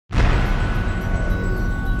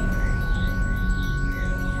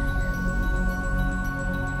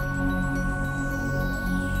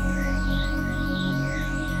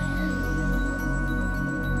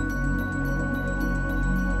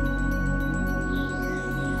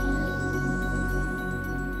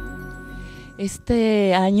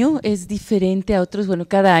Este año es diferente a otros, bueno,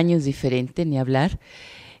 cada año es diferente, ni hablar,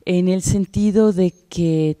 en el sentido de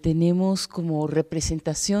que tenemos como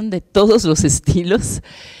representación de todos los estilos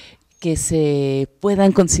que se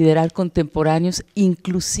puedan considerar contemporáneos,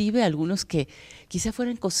 inclusive algunos que quizá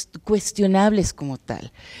fueran cuestionables como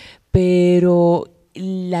tal, pero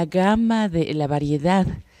la gama de la variedad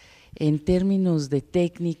en términos de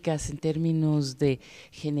técnicas, en términos de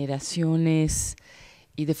generaciones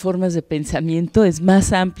y de formas de pensamiento es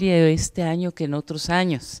más amplia este año que en otros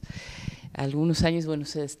años. Algunos años, bueno,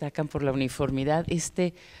 se destacan por la uniformidad,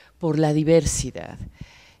 por la diversidad.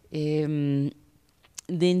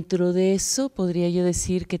 Dentro de eso podría yo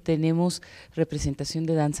decir que tenemos representación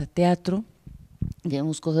de danza teatro,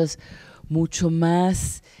 tenemos cosas mucho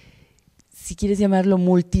más, si quieres llamarlo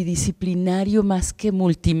multidisciplinario más que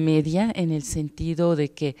multimedia, en el sentido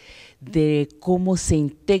de cómo se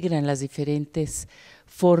integran las diferentes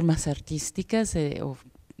formas artísticas o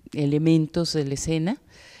elementos de la escena.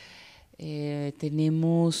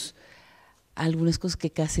 Tenemos algunas cosas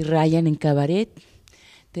que casi rayan en cabaret,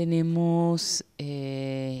 tenemos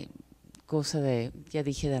cosa de, ya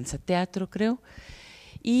dije, danza teatro creo,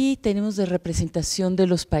 y tenemos de representación de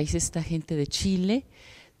los países, esta gente de Chile,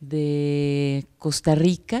 de Costa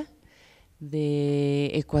Rica,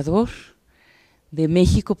 de Ecuador, de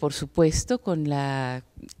México por supuesto,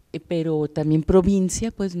 pero también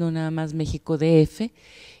provincia, pues no nada más México DF,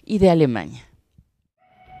 y de Alemania.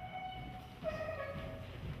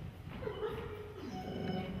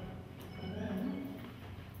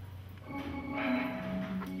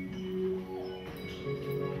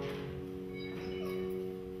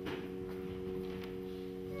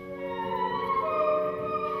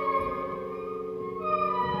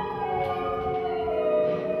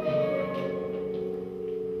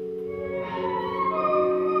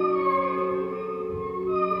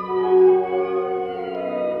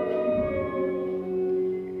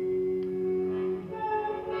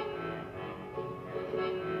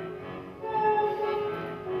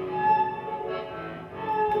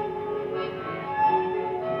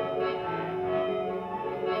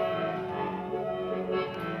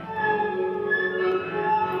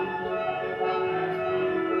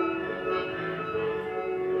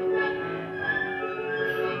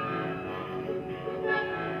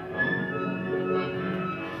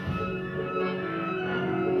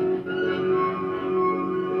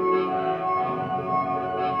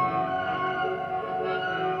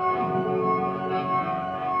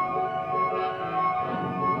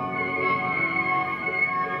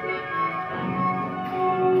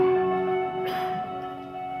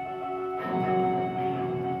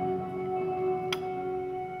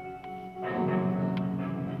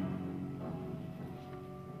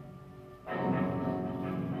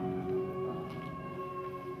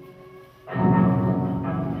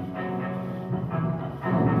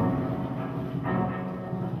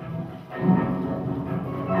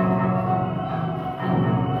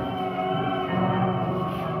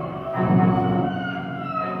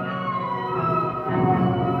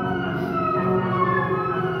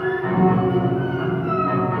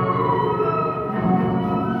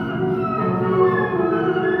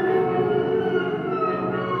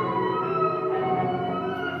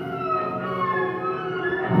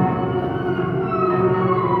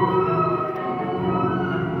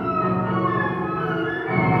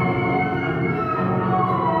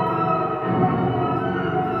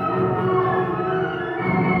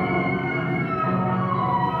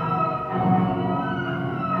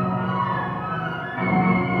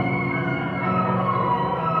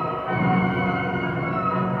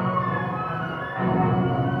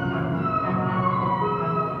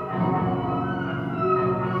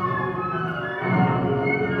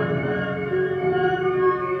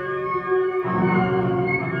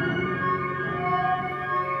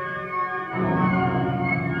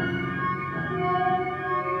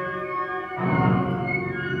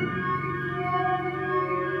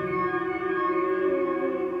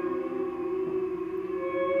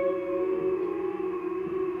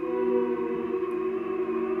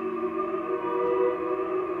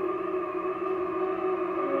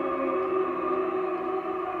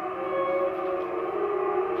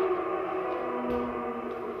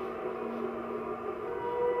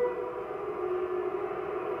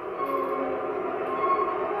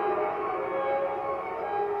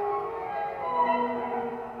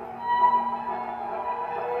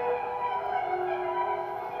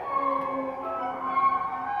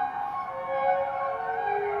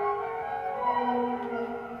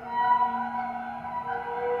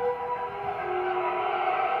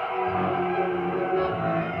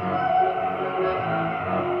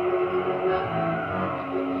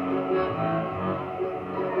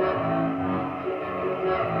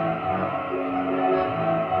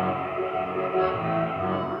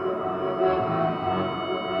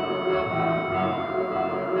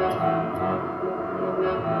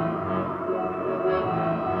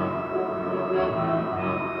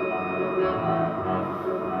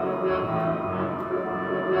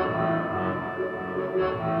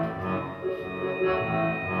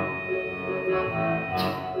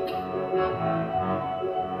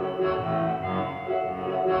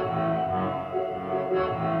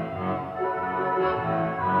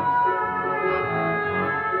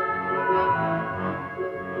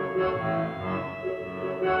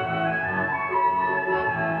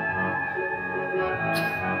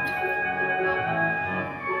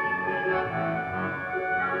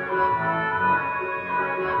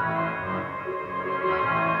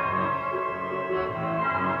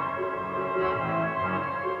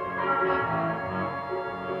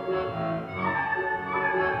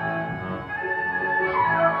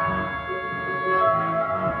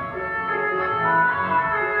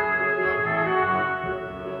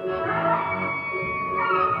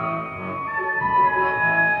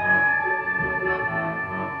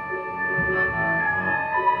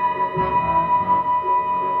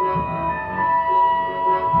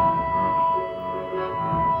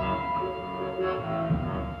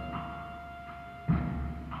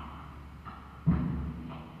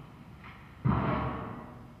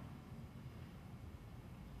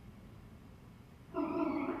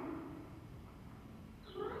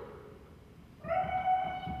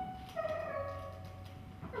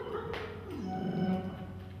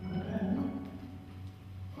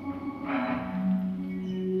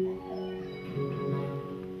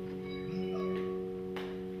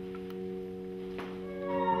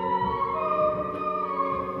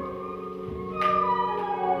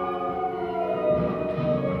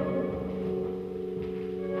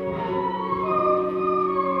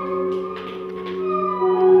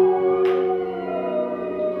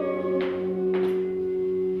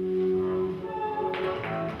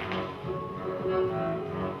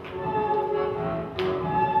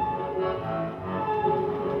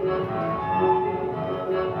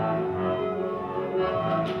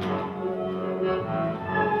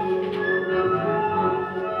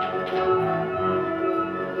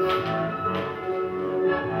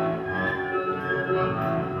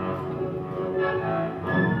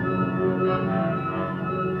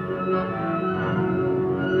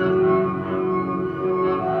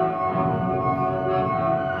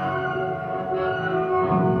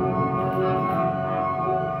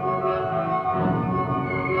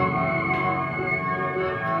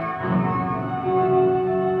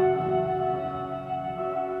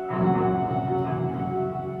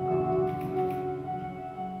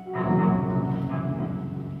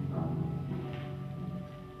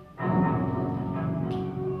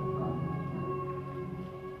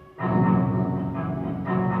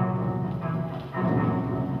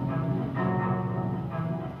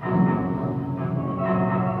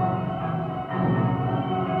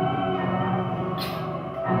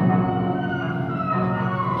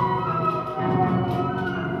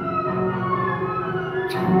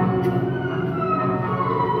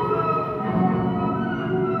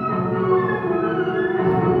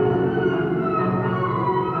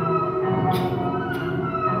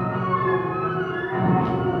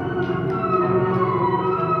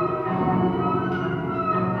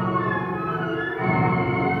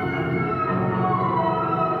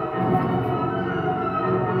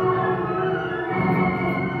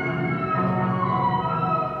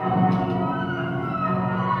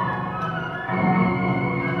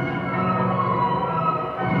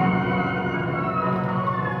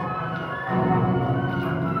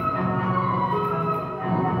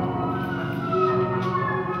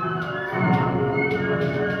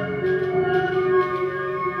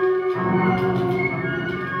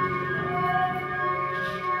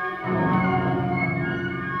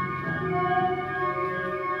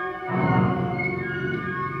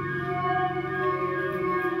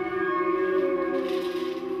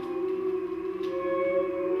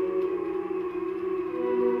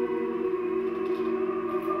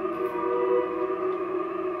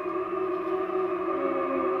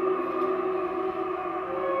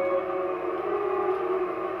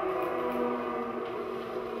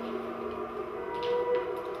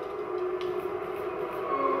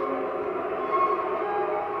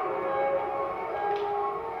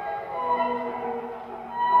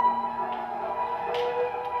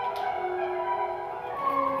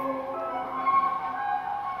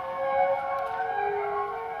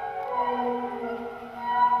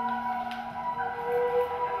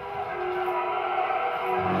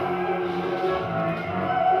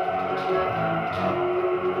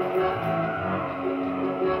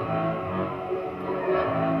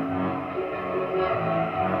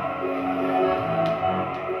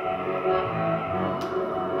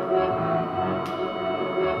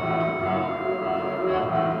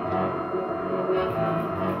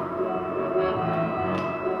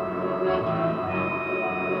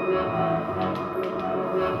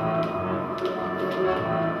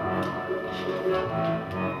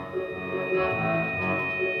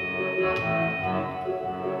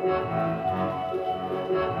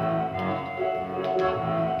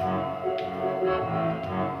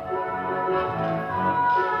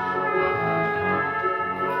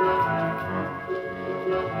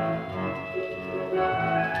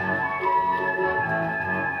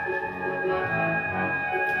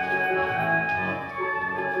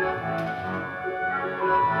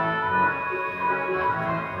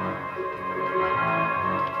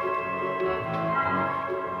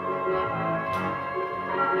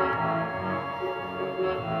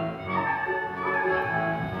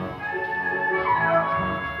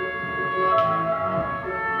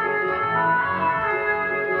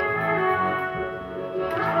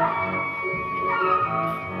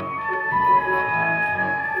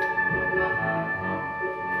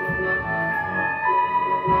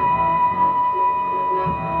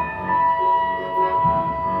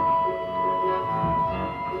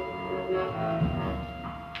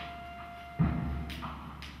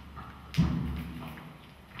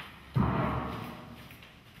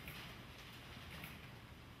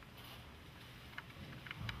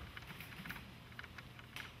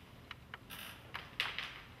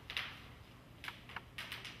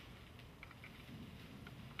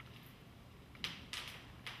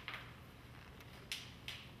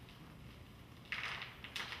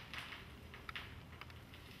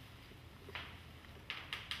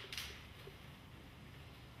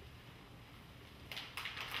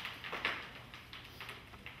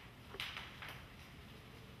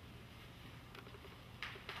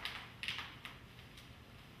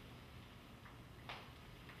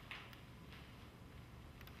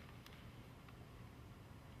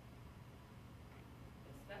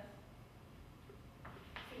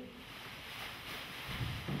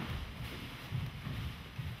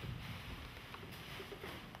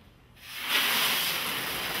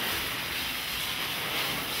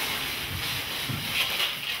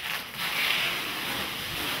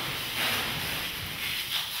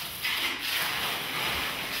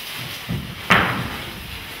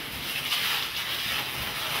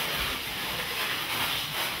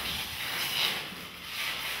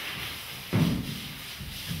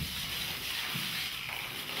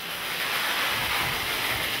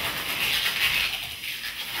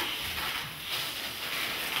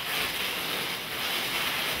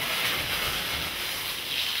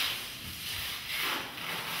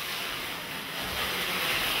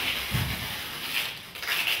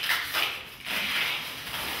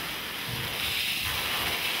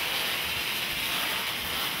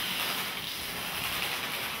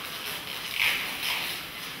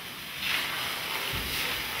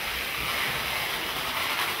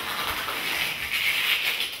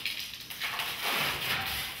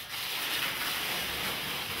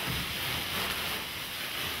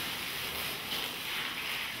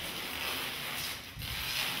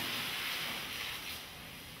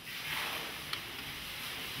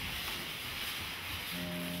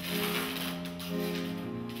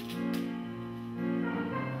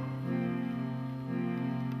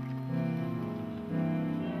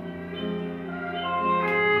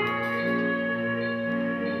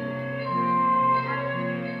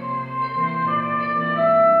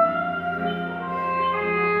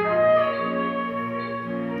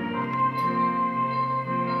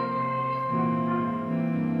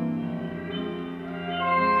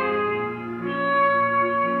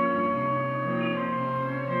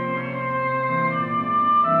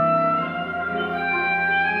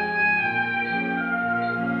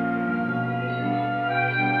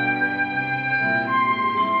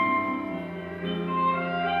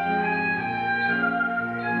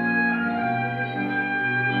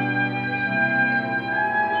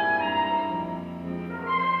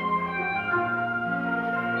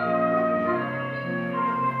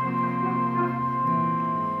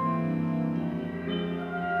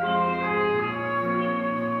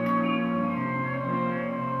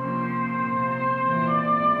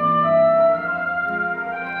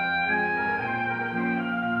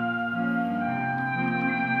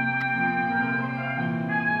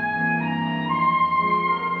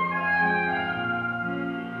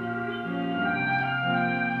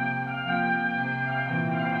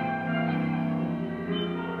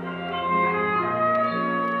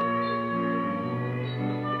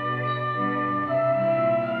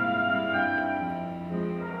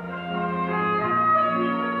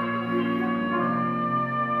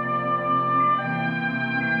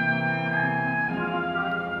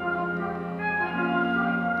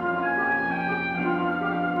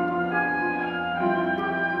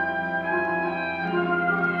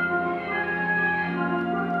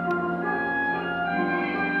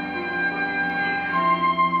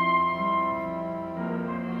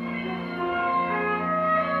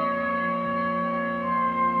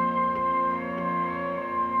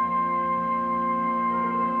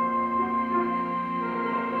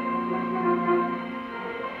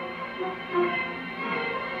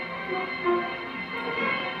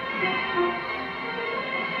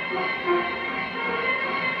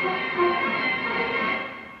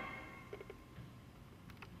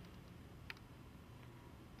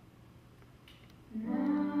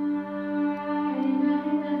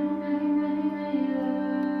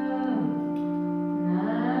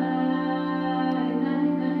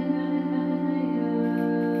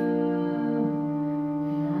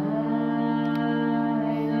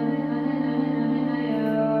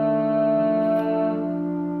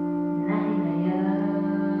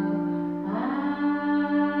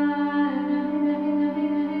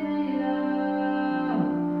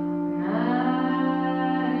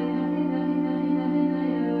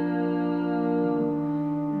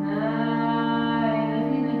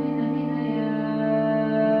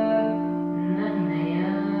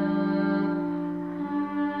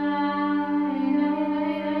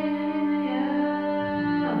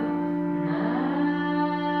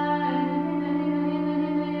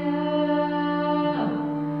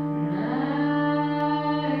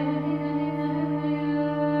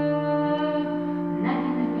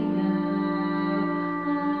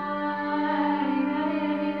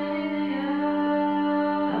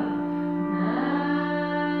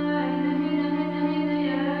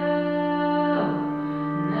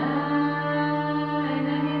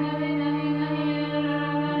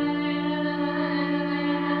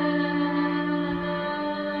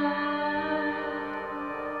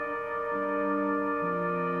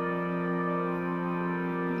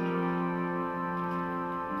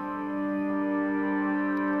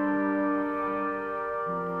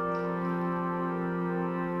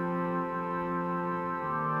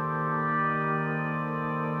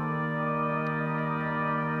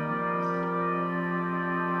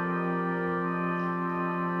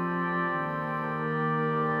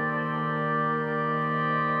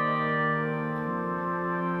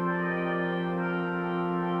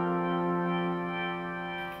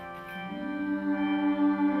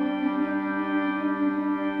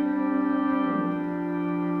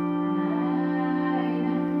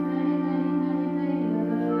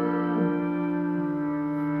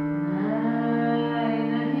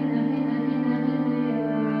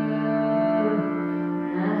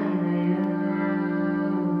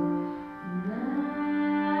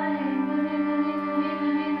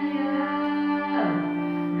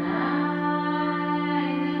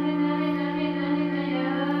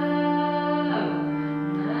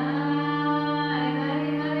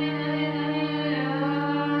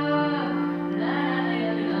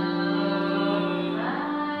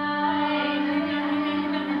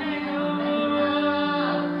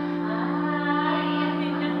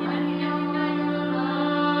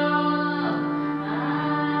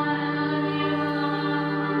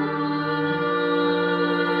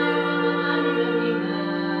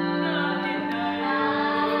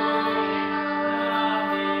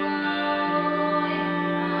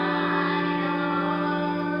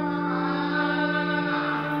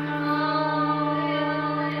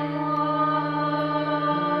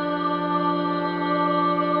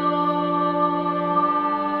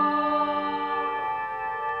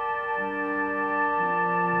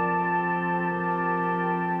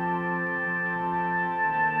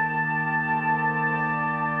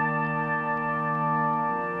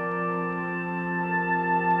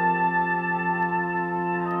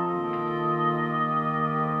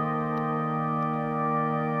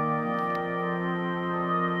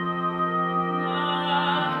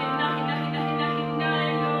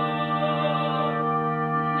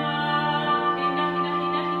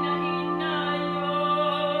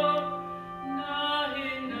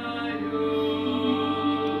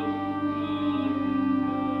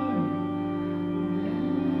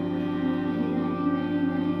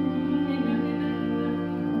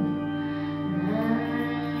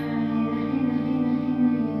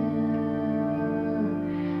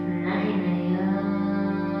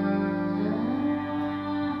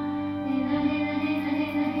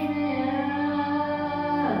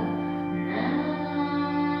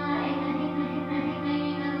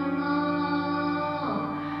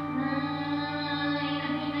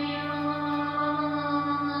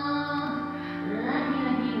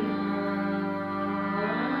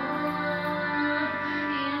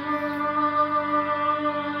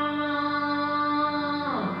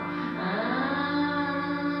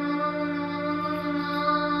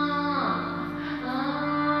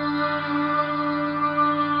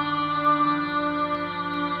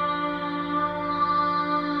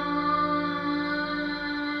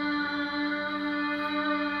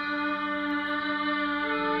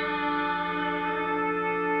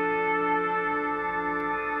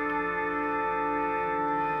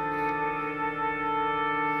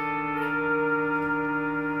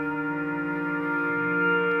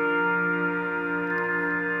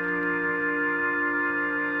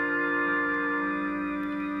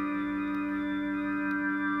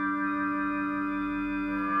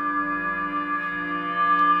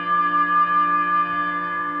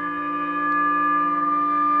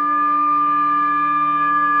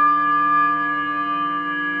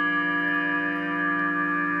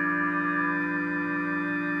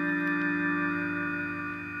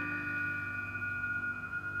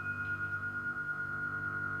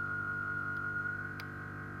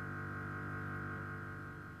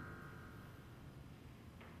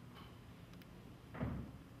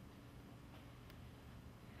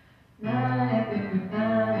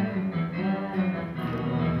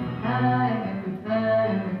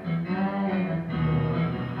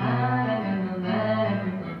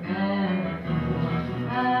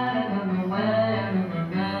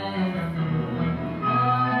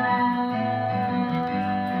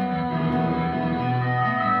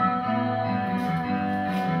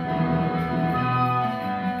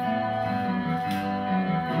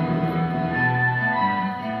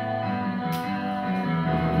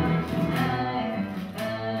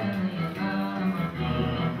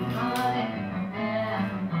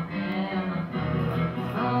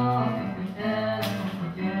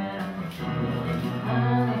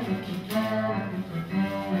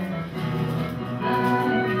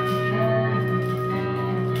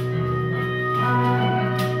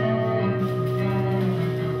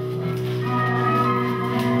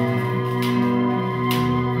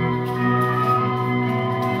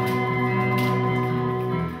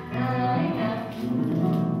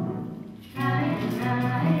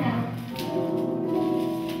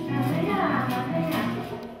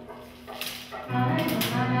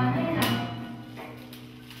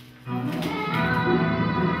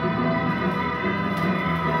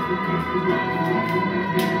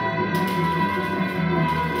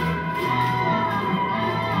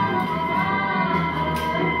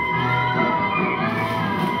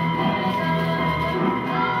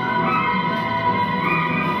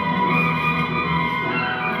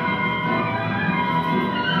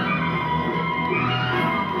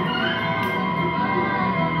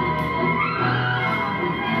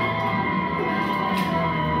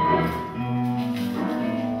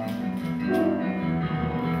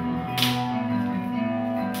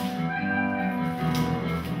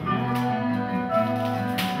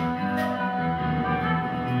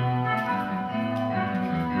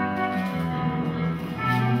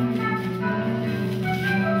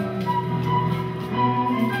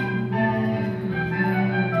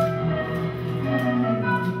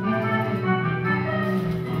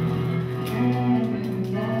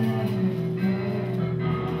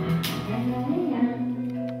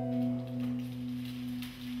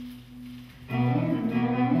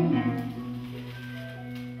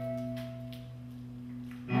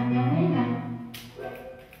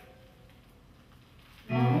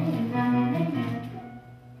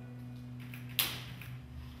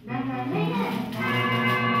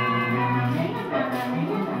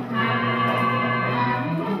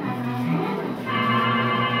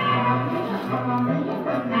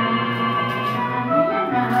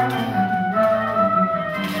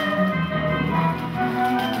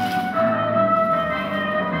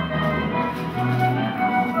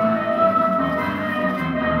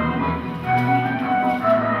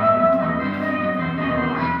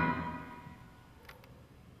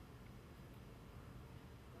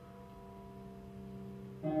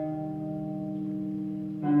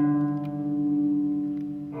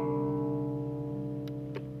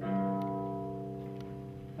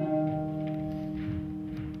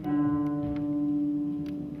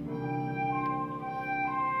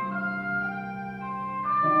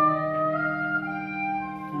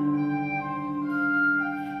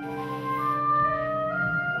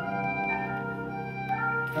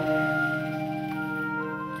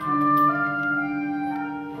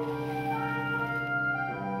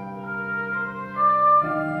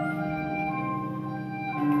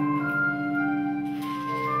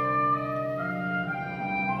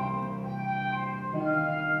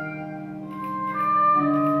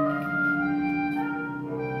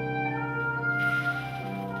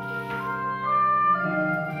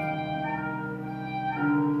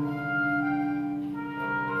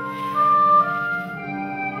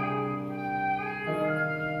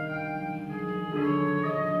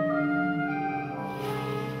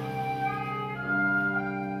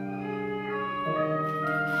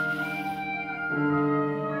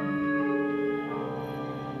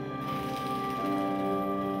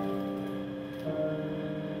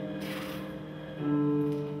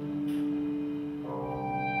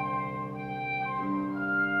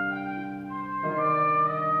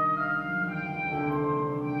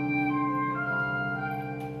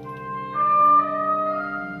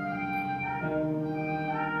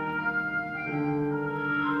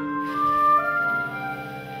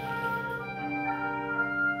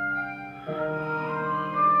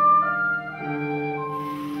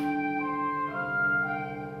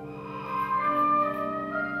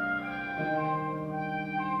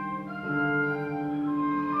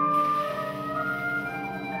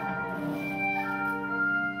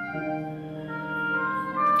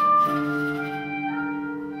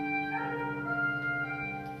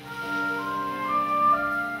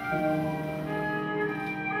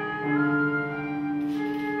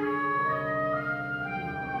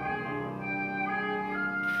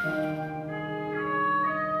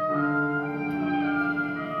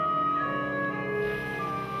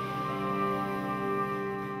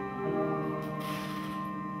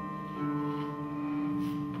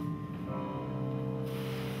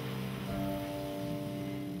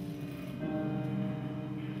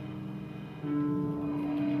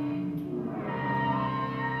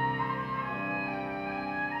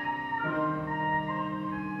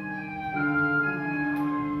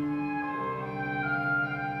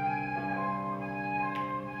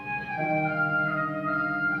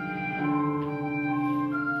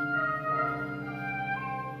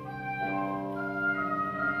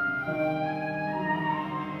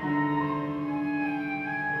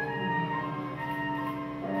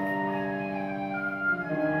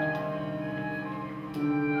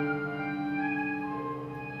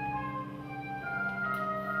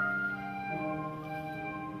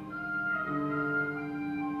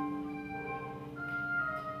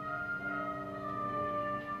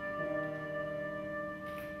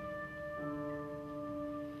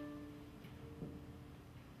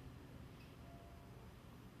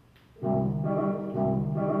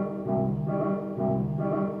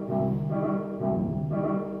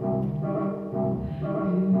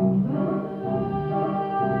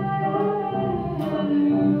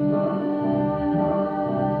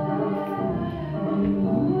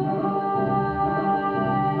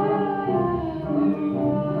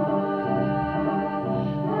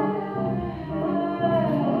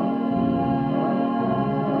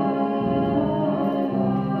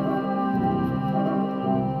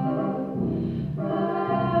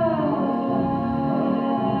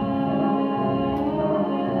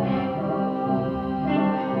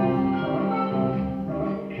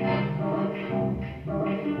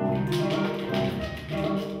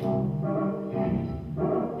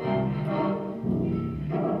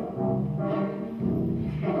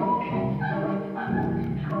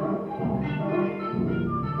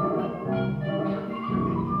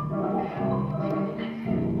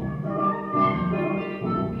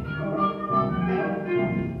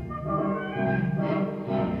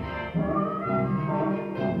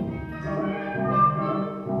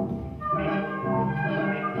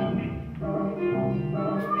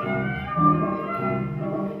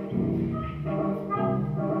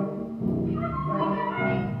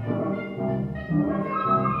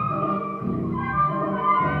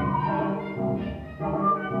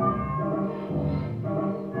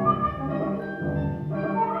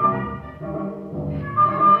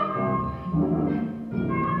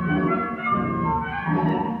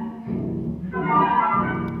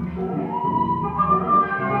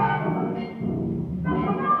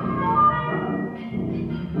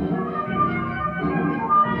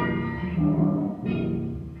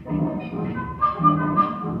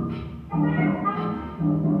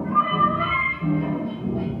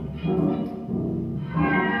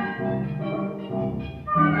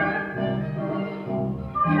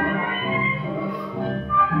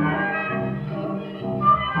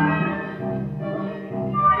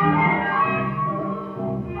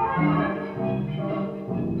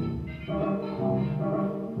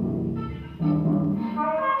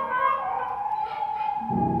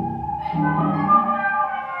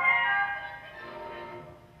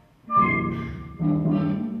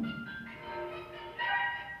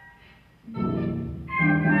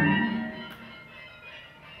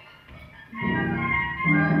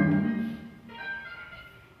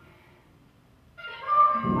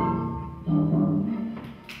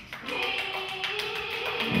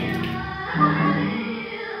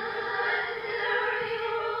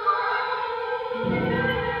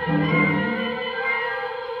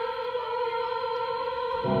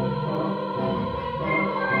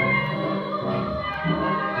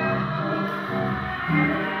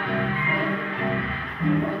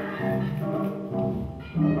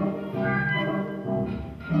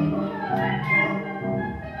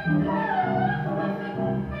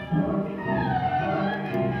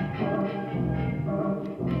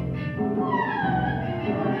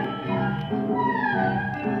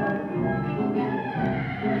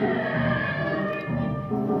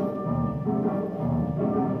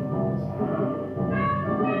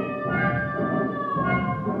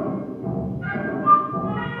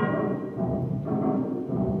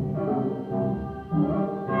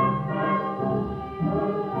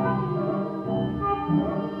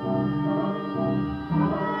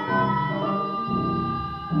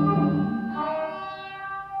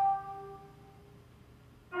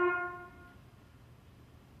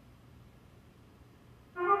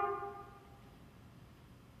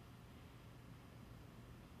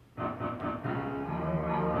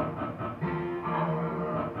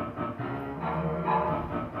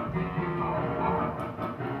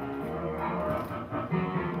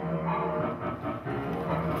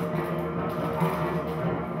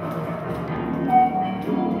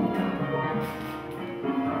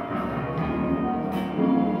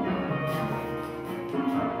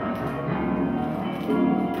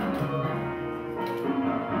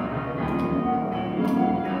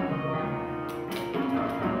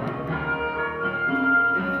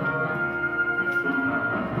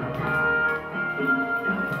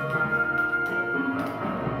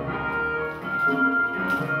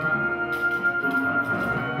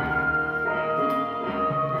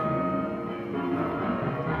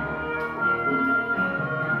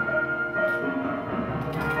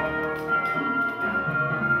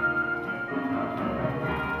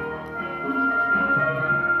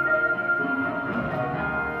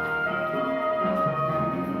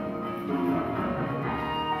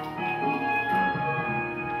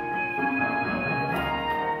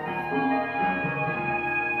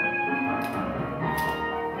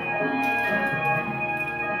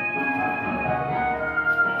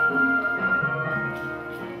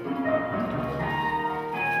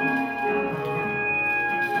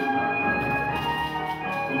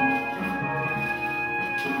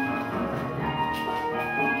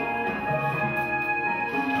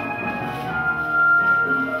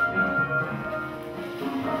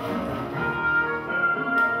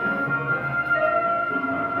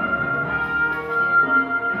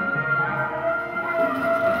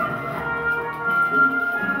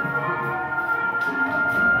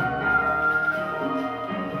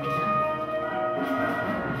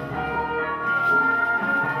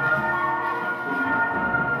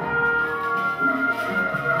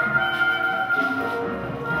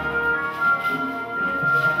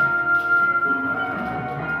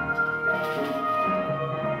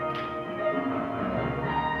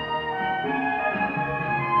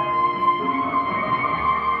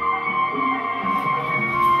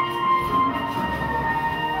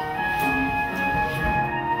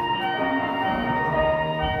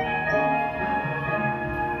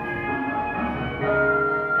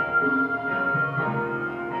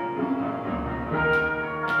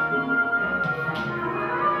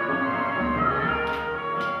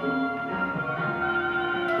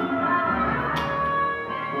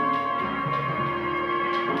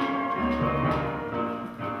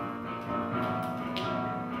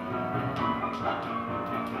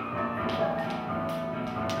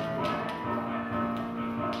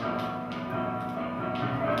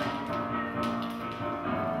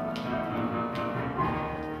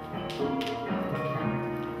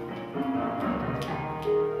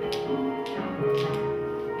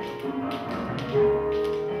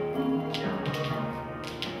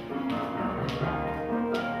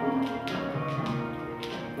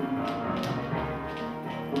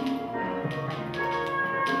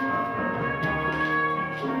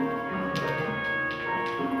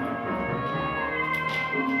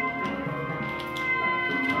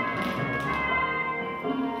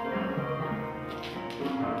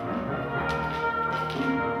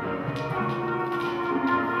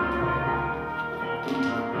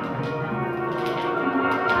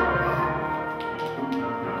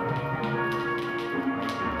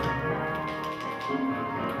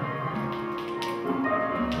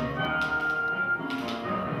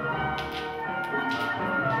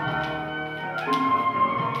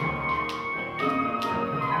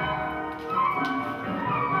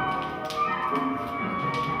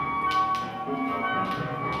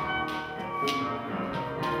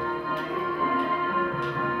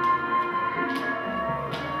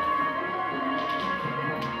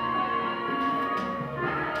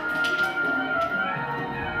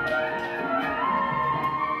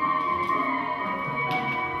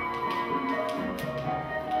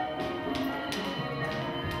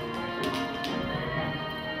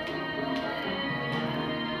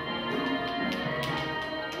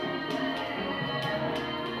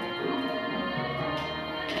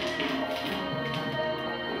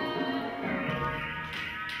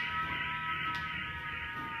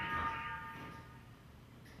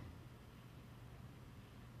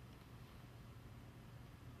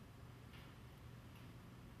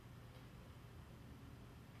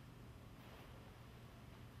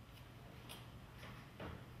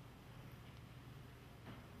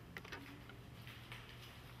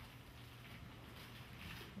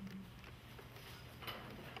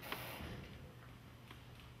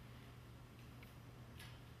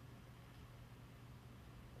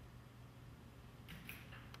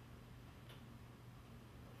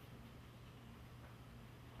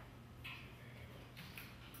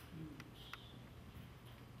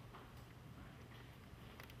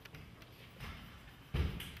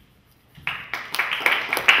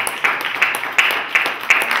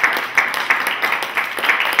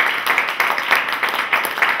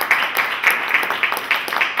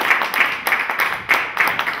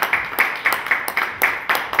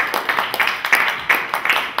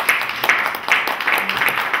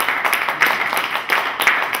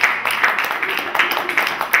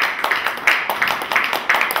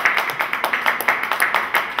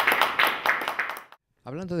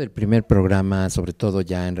 Hablando del primer programa, sobre todo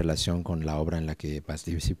ya en relación con la obra en la que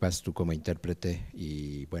participas tú como intérprete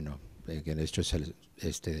y bueno, que de hecho es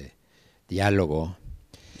este diálogo,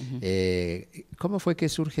 ¿cómo fue que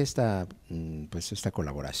surge pues esta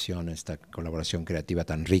colaboración creativa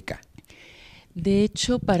tan rica? De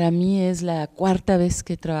hecho, para mí es la cuarta vez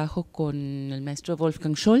que trabajo con el maestro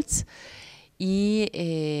Wolfgang Scholz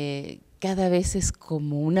y cada vez es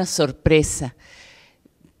como una sorpresa.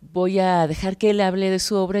 Voy a dejar que él hable de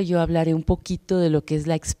su obra y yo hablaré un poquito de lo que es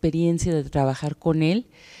la experiencia de trabajar con él.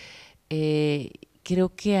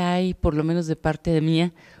 Creo que hay, por lo menos de parte de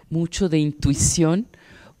mía, mucho de intuición,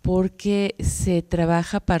 porque se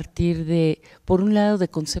trabaja a partir de, por un lado, de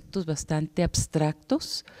conceptos bastante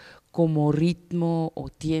abstractos, como ritmo o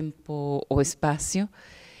tiempo o espacio,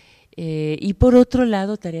 y por otro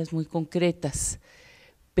lado, tareas muy concretas.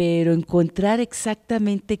 Pero encontrar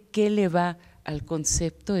exactamente qué le va al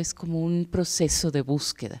concepto es como un proceso de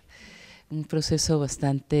búsqueda, un proceso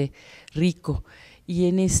bastante rico. Y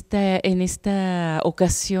en esta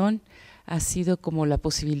ocasión ha sido como la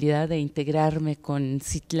posibilidad de integrarme con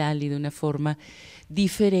Citlali de una forma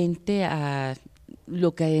diferente a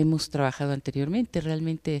lo que hemos trabajado anteriormente.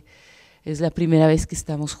 Realmente es la primera vez que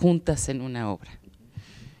estamos juntas en una obra.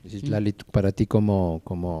 Citlali, para ti, ¿cómo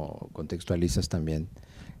contextualizas también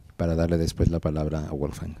para darle después la palabra a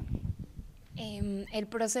Wolfgang? El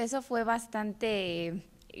proceso fue bastante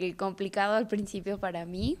complicado al principio para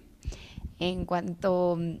mí, en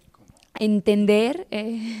cuanto a entender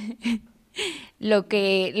lo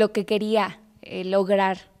que quería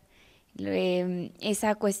lograr,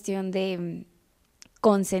 esa cuestión de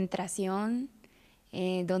concentración,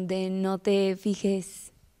 donde no te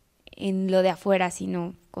fijes en lo de afuera,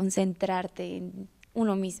 sino concentrarte en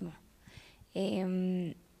uno mismo.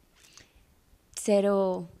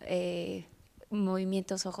 Cero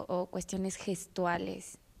movimientos o cuestiones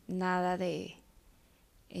gestuales, nada de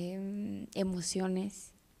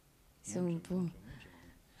emociones. Fue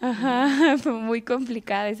muy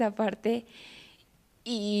complicada esa parte.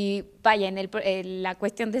 Y vaya, la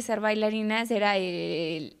cuestión de ser bailarinas era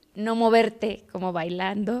el no moverte como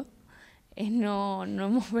bailando, no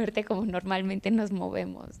moverte como normalmente nos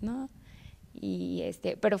movemos, ¿no? Y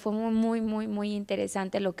pero fue muy, muy, muy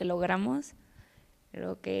interesante lo que logramos.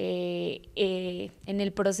 Lo que en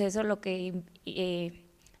el proceso lo que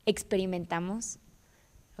experimentamos,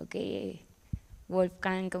 lo que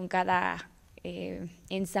Wolfgang con cada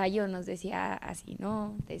ensayo nos decía así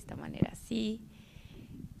no, de esta manera sí,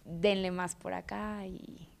 denle más por acá,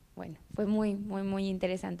 y bueno, fue muy, muy, muy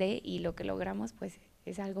interesante, y lo que logramos pues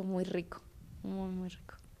es algo muy rico, muy, muy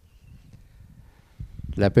rico.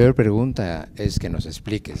 La peor pregunta es que nos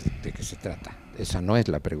expliques de qué se trata. Esa no es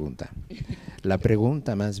la pregunta. La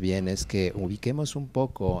pregunta más bien es que ubiquemos un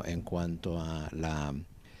poco en cuanto a la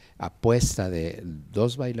apuesta de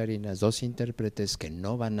dos bailarinas, dos intérpretes que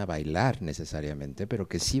no van a bailar necesariamente, pero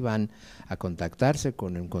que sí van a contactarse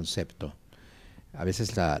con un concepto. A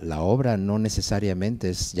veces la obra no necesariamente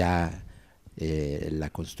es ya la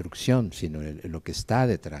construcción, sino lo que está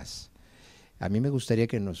detrás. A mí me gustaría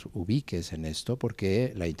que nos ubiques en esto,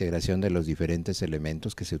 porque la integración de los diferentes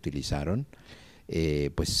elementos que se utilizaron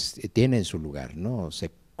pues tienen su lugar, ¿no?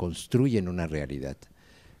 Se construyen una realidad.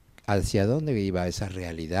 ¿Hacia dónde iba esa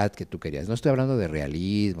realidad que tú querías? No estoy hablando de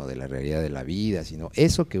realismo, de la realidad de la vida, sino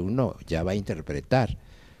eso que uno ya va a interpretar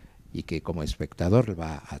y que como espectador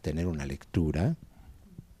va a tener una lectura,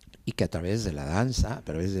 y que a través de la danza, a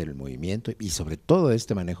través del movimiento y sobre todo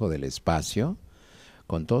este manejo del espacio,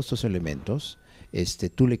 con todos estos elementos,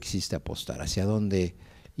 tú le quisiste apostar. ¿Hacia dónde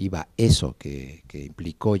iba eso que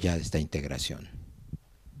implicó ya esta integración?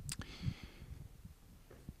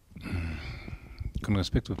 Con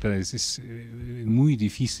respecto, pero es muy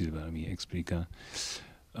difícil para mí explicar.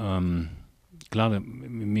 Claro,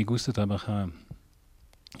 me gusta trabajar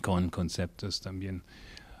con conceptos también.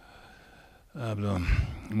 Hablo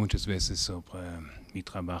muchas veces sobre mi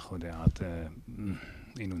trabajo de arte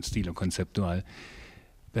en un estilo conceptual,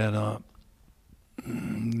 pero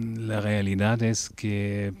la realidad es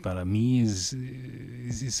que para mí es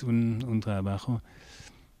un trabajo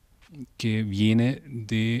que viene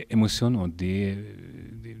de emoción o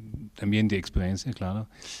también de experiencia, claro,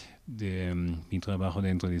 de mi trabajo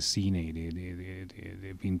dentro del cine y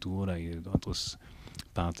de pintura y de otras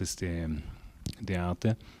partes de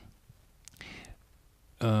arte.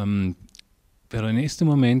 Pero en este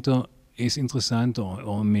momento es interesante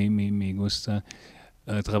o me gusta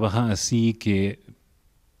trabajar así, que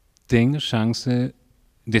tengo chance de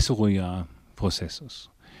desarrollar procesos.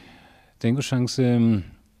 Tengo chance de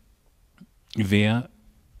ver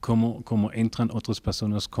cómo entran otras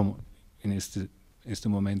personas como en este este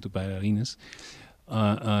momento bailarinas,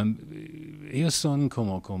 ellos son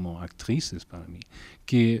como actrices para mí,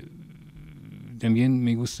 que también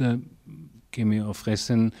me gusta que me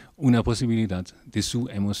ofrecen una posibilidad de su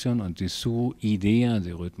emoción o de su idea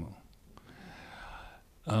de ritmo.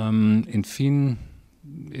 En fin,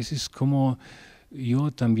 es como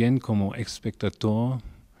yo también como espectador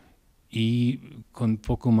y con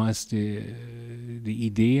poco más de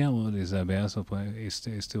idea o de saber sobre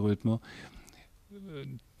este ritmo,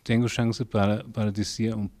 tengo chance para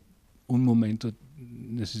decir un momento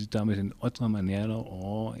necesitamos en otra manera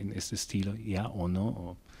o en este estilo, ya o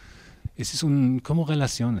no. Es como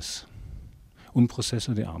relaciones, un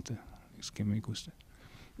proceso de arte, es que me gusta.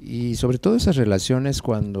 Y sobre todo esas relaciones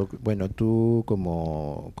cuando, bueno, tú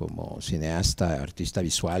como cineasta, artista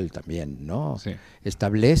visual también, ¿no? Sí.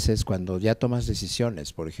 Estableces cuando ya tomas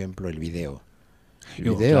decisiones, por ejemplo, el video. El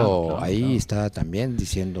Yo, video claro, ahí claro. está también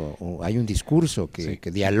diciendo, hay un discurso que, Sí,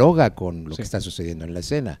 que dialoga con lo sí. que está sucediendo en la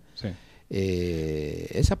escena. Sí.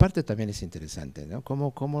 Esa parte también es interesante, ¿no?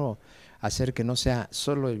 Cómo hacer que no sea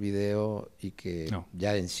solo el video y que No.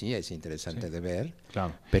 ya en sí es interesante Sí. de ver,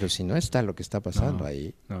 Claro. pero si no está lo que está pasando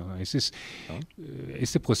ahí. No, ¿no?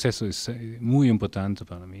 este proceso es muy importante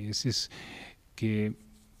para mí. Es que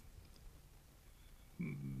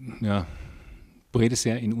puede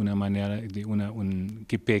ser en una manera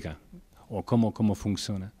que pega o cómo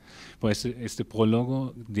funciona. Pues este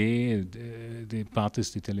prólogo de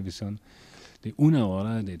partes de televisión de 1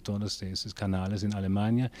 hora de todos esos canales en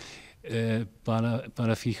Alemania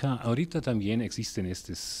para fijar. Ahorita también existen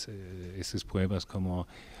estas pruebas como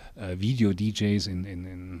video DJs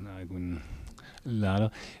en algún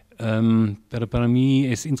lado. Pero para mí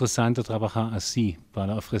es interesante trabajar así,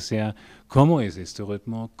 para ofrecer cómo es este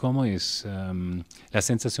ritmo, cómo es la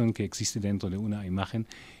sensación que existe dentro de una imagen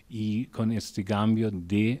y con este cambio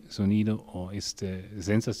de sonido o esta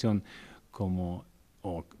sensación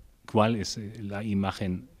o cuál es la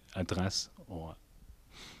imagen atrás o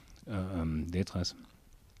detrás.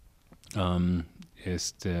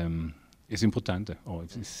 Es importante.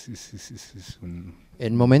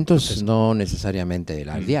 En momentos proceso. no necesariamente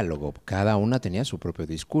era el diálogo, cada una tenía su propio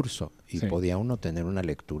discurso y Sí. podía uno tener una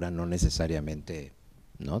lectura no necesariamente,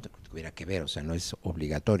 no tuviera que ver, o sea, no es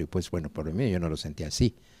obligatorio, pues bueno, por mí yo no lo sentía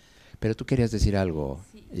así. Pero tú querías decir algo,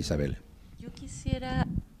 Sí. Isabel. Yo quisiera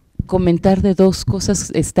comentar de 2 cosas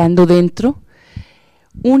estando dentro.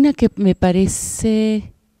 Una que me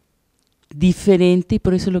parece diferente y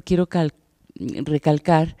por eso lo quiero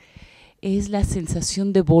recalcar, es la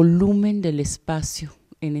sensación de volumen del espacio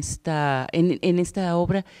en esta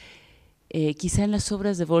obra. Quizá en las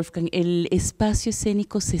obras de Wolfgang el espacio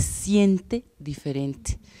escénico se siente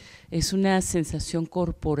diferente, es una sensación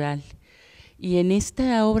corporal y en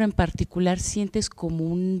esta obra en particular sientes como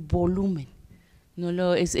un volumen.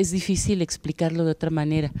 Es difícil explicarlo de otra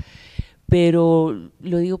manera, pero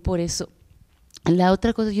lo digo por eso. La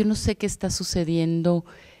otra cosa, yo no sé qué está sucediendo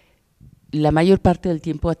la mayor parte del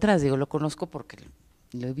tiempo atrás, digo, lo conozco porque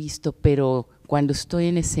lo he visto, pero cuando estoy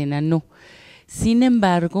en escena no. Sin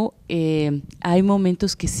embargo, hay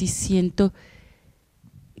momentos que sí siento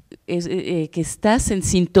que estás en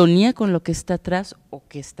sintonía con lo que está atrás o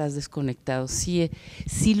que estás desconectado, sí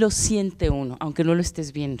lo siente uno, aunque no lo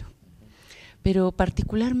estés viendo. Pero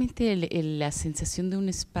particularmente la sensación de un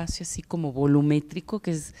espacio así como volumétrico,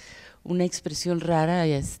 que es una expresión rara,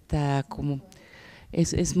 ya está como…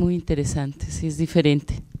 Es muy interesante, sí, es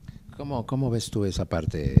diferente. ¿Cómo ves tú esa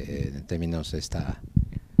parte en términos de esta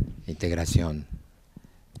integración?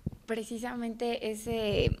 Precisamente es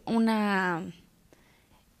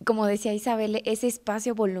como decía Isabel, ese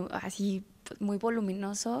espacio así muy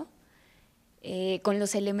voluminoso, con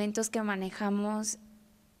los elementos que manejamos,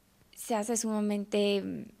 se hace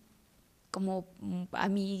sumamente, como a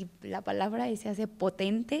mí la palabra se hace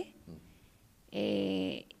potente,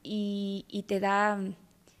 y te da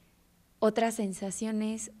otras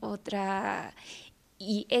sensaciones,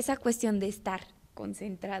 y esa cuestión de estar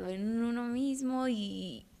concentrado en uno mismo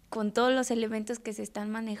y con todos los elementos que se están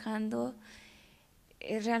manejando,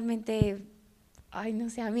 es realmente, ay, no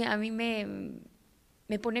sé, a mí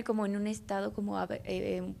me pone como en un estado como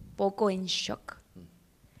un poco en shock.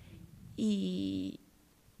 Y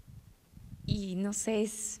no sé,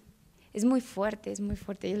 es muy fuerte,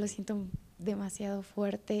 yo lo siento demasiado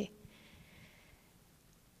fuerte.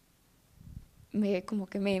 Como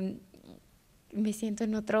que me siento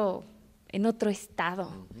en otro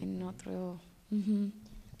estado, en otro…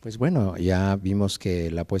 Pues bueno, ya vimos que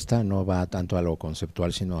la apuesta no va tanto a lo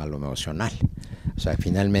conceptual, sino a lo emocional. O sea,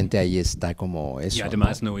 finalmente ahí está como eso. Y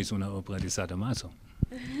además no es una obra de sadomaso.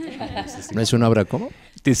 ¿No es una obra cómo?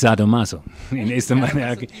 De sadomaso, en esta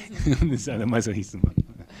manera de sadomasoísmo.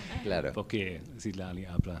 Claro. Porque Citlali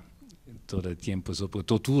habla todo el tiempo sobre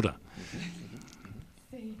tortura.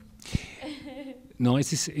 No,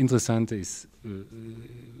 es interesante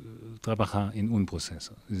trabajar en un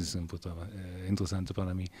proceso. Es interesante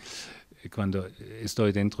para mí. Cuando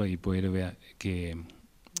estoy dentro y puedo ver que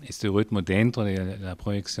este ritmo dentro de la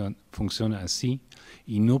proyección funciona así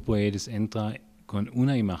y no puedes entrar con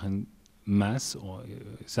una imagen más o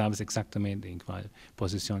sabes exactamente en cuál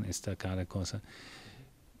posición está cada cosa.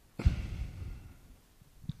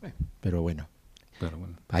 Pero bueno,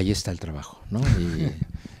 ahí está el trabajo, ¿no? Y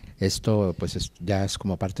esto pues ya es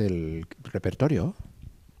como parte del repertorio,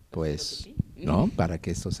 pues, ¿no? Para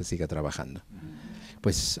que esto se siga trabajando.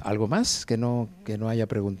 Pues algo más que no haya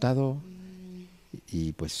preguntado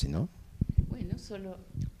y pues si no. Bueno, solo